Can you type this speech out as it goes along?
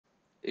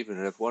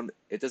Evening everyone.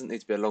 It doesn't need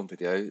to be a long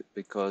video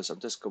because I'm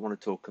just going to want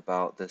to talk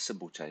about the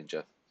symbol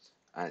changer.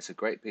 And it's a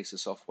great piece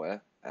of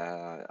software.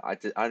 I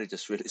only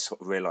just really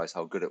sort of realised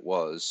how good it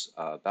was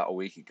about a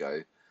week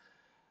ago,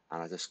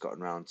 and I just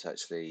gotten around to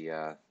actually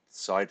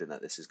deciding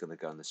that this is going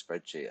to go on the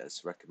spreadsheet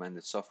as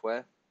recommended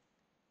software.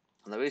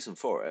 And the reason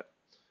for it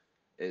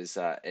is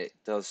that it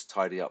does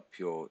tidy up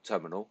your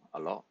terminal a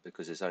lot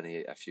because there's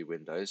only a few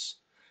windows.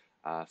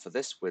 For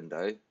this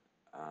window,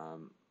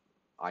 um,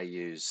 I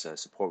use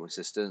support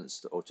resistance,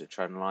 the auto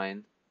trend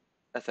line,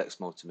 FX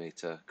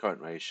multimeter,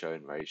 current ratio,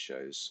 and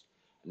ratios.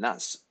 And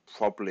that's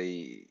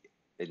probably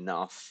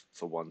enough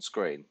for one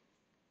screen.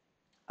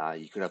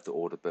 You could have the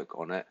order book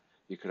on it,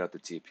 you could have the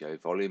TPO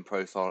volume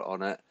profile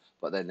on it,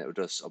 but then it would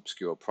just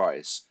obscure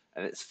price.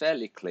 And it's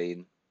fairly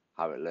clean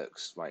how it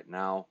looks right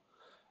now.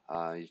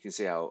 You can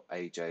see how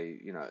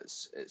AJ,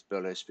 it's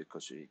bullish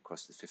because we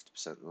crossed the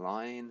 50%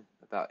 line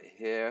about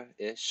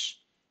here-ish.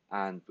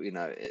 And,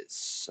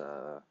 it's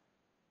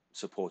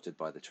supported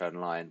by the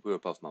trend line. We're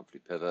above monthly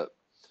pivot.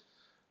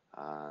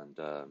 And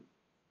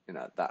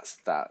that's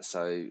that.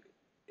 So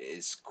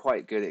it's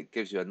quite good. It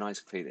gives you a nice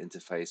clean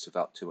interface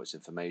without too much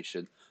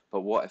information.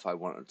 But what if I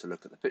wanted to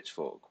look at the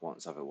pitchfork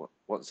once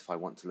if I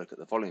want to look at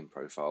the volume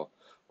profile?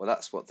 Well,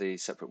 that's what the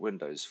separate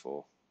window's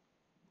for.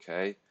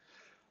 Okay,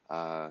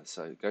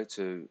 so go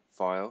to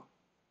File,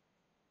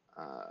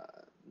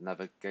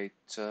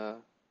 Navigator,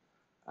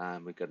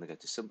 and we're going to go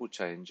to Symbol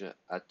Changer,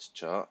 Add to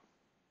Chart.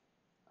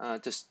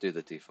 Just do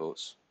the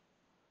defaults.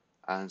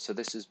 And so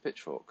this is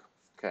pitchfork.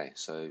 Okay,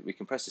 so we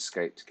can press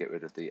escape to get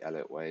rid of the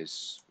Elliott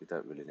waves. We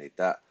don't really need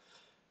that.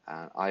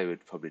 And I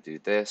would probably do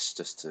this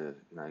just to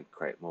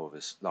create more of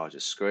a larger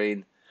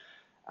screen.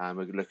 And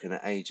we're looking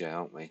at AJ,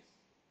 aren't we?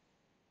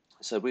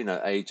 So we know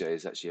AJ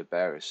is actually a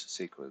bearish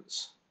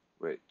sequence,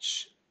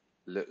 which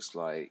looks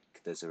like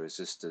there's a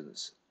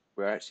resistance.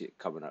 We're actually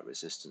coming at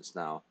resistance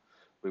now.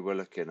 We were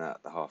looking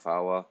at the half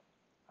hour,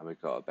 and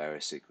we've got a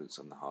bearish sequence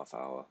on the half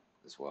hour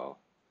as well.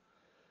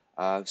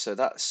 So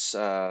that's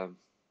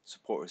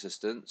support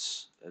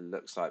resistance. It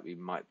looks like we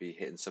might be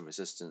hitting some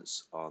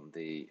resistance on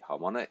the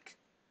harmonic.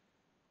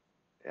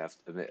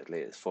 Admittedly,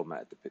 it's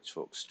formatted the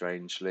pitchfork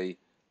strangely.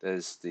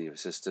 There's the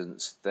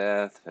resistance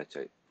there,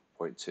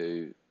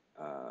 38.2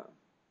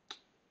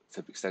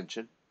 fib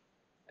extension,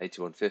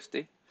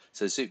 8150.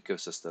 So Zoop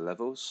gives us the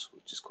levels,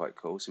 which is quite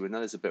cool. So we know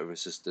there's a bit of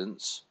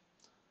resistance.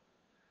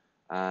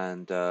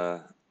 And,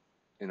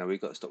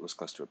 we've got the stop loss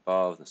cluster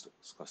above and the stop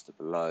loss cluster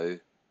below.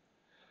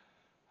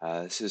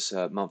 This is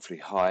a monthly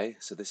high,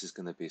 so this is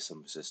going to be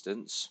some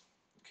resistance.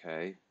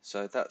 Okay,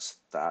 so that's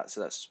that. So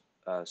that's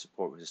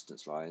support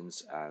resistance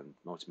lines and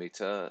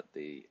multimeter,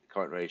 the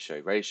current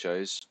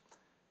ratios.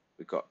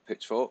 We've got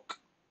pitchfork,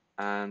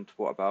 and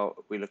what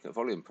about we look at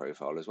volume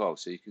profile as well?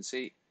 So you can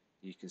see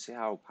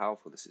how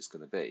powerful this is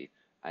going to be,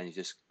 and you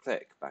just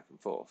click back and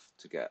forth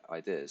to get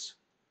ideas.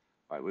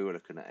 Right, we were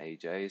looking at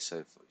AJ,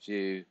 so for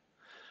view,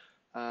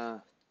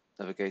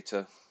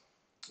 navigator,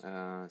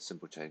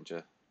 symbol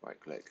changer. Right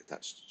click,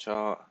 attach to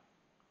chart,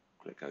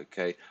 click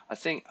OK. I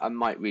think I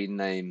might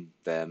rename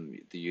them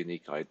the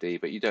unique ID,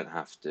 but you don't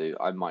have to.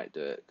 I might do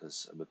it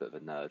because I'm a bit of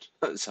a nerd.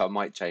 So I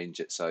might change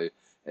it so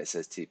it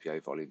says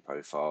TPO volume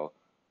profile.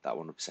 That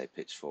one would say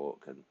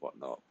pitchfork and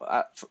whatnot.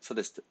 But for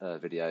this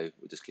video,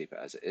 we'll just keep it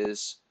as it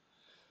is.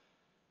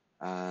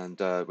 And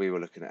we were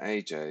looking at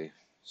AJ.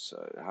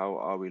 So how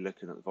are we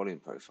looking at the volume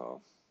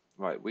profile?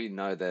 Right, we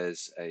know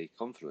there's a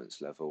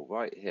confluence level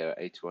right here at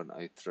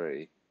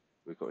 8103.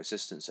 We've got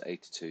resistance at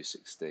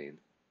 8216.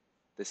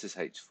 This is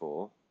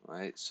H4,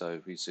 right? So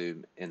if we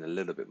zoom in a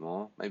little bit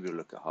more, maybe we'll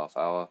look at half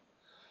hour.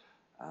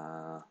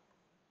 So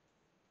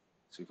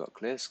we've got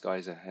clear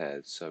skies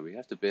ahead, so we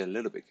have to be a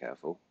little bit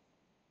careful.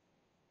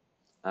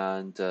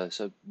 And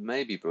so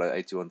maybe below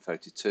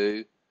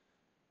 8132,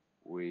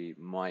 we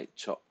might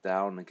chop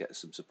down and get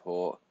some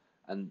support.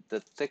 And the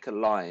thicker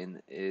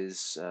line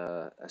is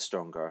a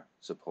stronger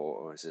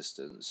support or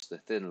resistance. The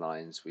thin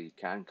lines we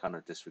can kind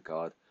of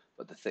disregard,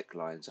 but the thick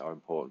lines are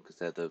important because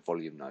they're the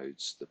volume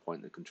nodes, the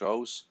point that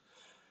controls.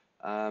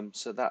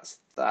 So that's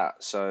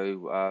that.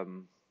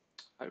 So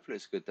hopefully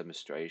it's a good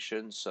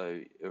demonstration.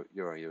 So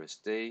Euro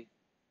USD.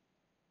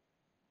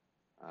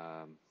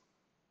 There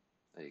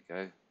you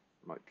go.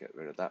 Might get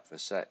rid of that for a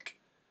sec.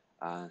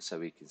 So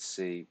we can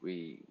see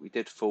we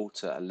did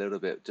falter a little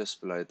bit just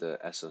below the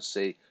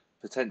SLC.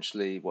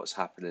 Potentially what's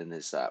happening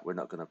is that we're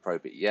not going to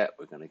probe it yet.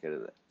 We're going to get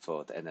it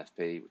for the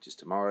NFP, which is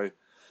tomorrow.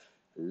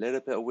 A little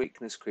bit of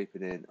weakness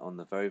creeping in on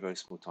the very, very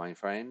small time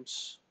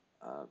frames.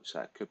 So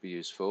that could be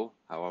useful.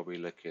 How are we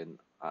looking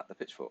at the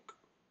pitchfork?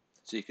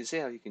 So you can see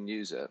how you can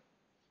use it.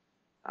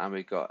 And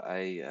we got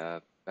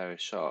a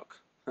bearish shark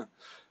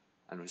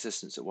and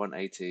resistance at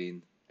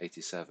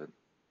 118.87.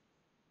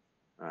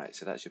 Alright,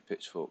 so that's your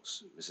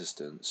pitchfork's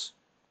resistance.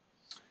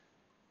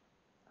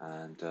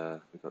 And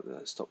we've got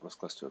the stop loss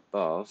cluster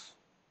above.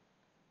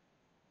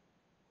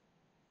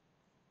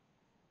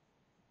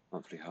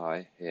 Monthly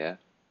high here.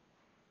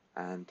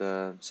 And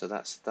so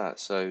that's that.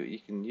 So you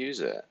can use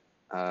it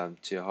to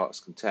your heart's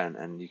content,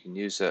 and you can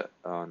use it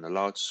on a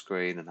large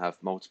screen and have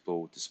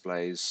multiple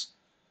displays,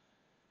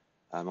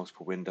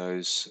 multiple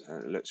windows,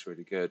 and it looks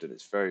really good and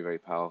it's very, very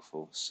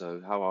powerful.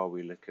 So how are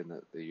we looking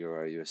at the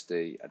Euro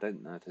USD? I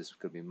don't know if there's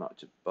going to be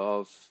much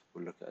above.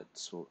 We'll look at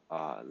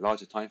a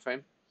larger time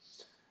frame.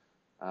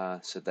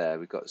 So there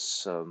we've got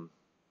some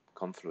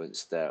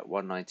confluence there at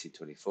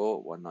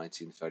 119.24,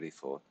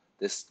 119.34.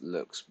 This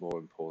looks more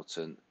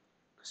important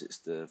because it's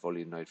the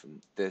volume node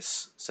from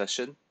this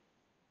session.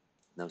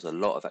 There was a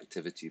lot of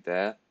activity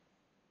there,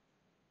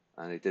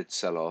 and it did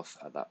sell off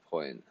at that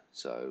point.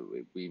 So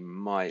we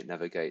might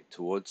navigate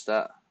towards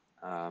that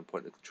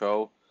point of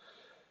control.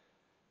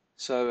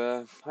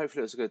 So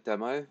hopefully it was a good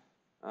demo.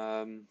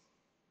 And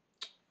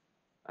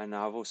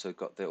now I've also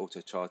got the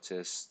auto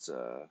chartist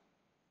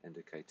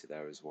indicator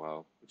there as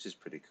well, which is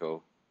pretty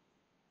cool.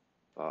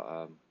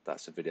 But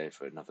that's a video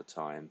for another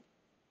time.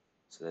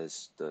 So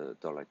there's the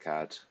dollar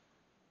CAD.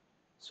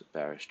 It's a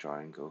bearish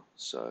triangle.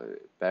 So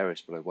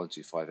bearish below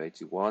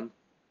 125.81.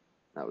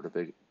 That would have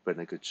been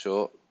a good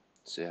short.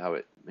 See how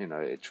it,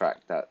 it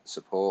tracked that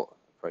support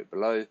right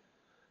below,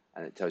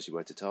 and it tells you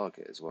where to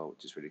target as well,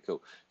 which is really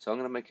cool. So I'm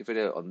going to make a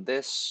video on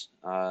this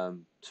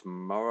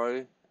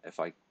tomorrow if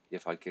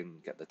I can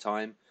get the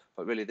time.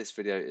 But really, this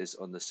video is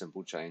on the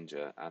Simple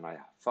Changer, and I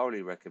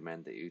thoroughly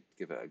recommend that you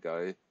give it a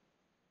go.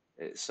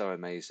 It's so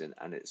amazing,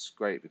 and it's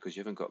great because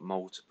you haven't got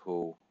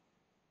multiple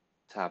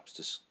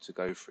tabs to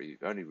go through.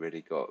 You've only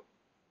really got,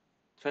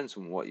 depends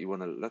on what you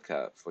want to look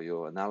at for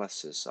your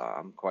analysis.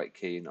 I'm quite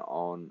keen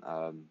on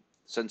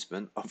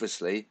sentiment,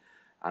 obviously,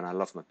 and I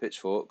love my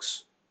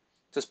pitchforks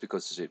just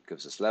because it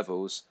gives us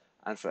levels.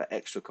 And for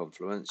extra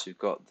confluence, you've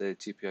got the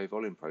TPO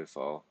volume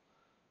profile.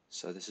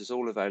 So this is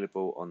all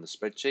available on the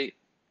spreadsheet.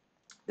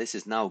 This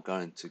is now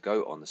going to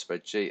go on the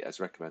spreadsheet as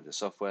recommended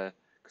software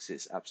because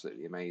it's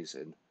absolutely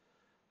amazing.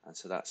 And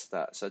so that's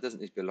that. So it doesn't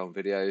need to be a long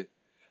video.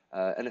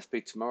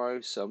 NFP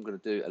tomorrow, so I'm going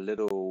to do a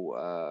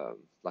little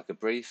like a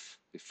brief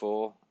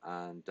before,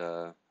 and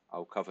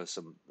I'll cover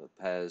some of the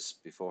pairs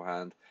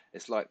beforehand.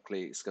 It's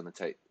likely it's going to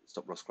take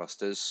stop loss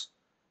clusters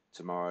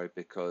tomorrow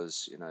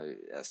because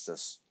that's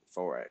just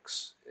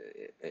forex.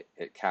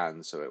 It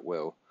can, so it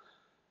will.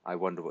 I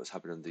wonder what's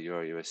happening in the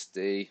Euro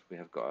USD. We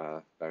have got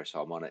a bearish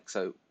harmonic,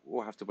 so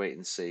we'll have to wait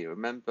and see.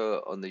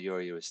 Remember on the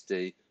Euro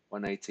USD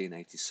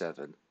 118.87,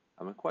 and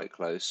we're quite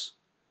close.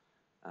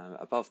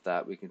 Above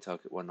that, we can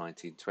target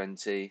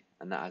 119.20,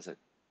 and that has a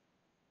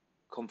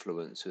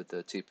confluence with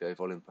the TPO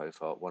volume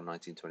profile at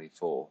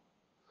 119.24.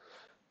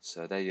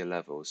 So they're your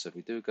levels. So if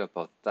we do go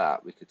above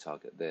that, we could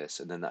target this,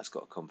 and then that's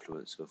got a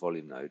confluence with a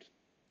volume node.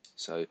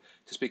 So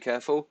just be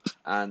careful,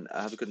 and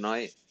have a good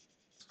night,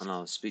 and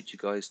I'll speak to you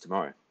guys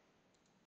tomorrow.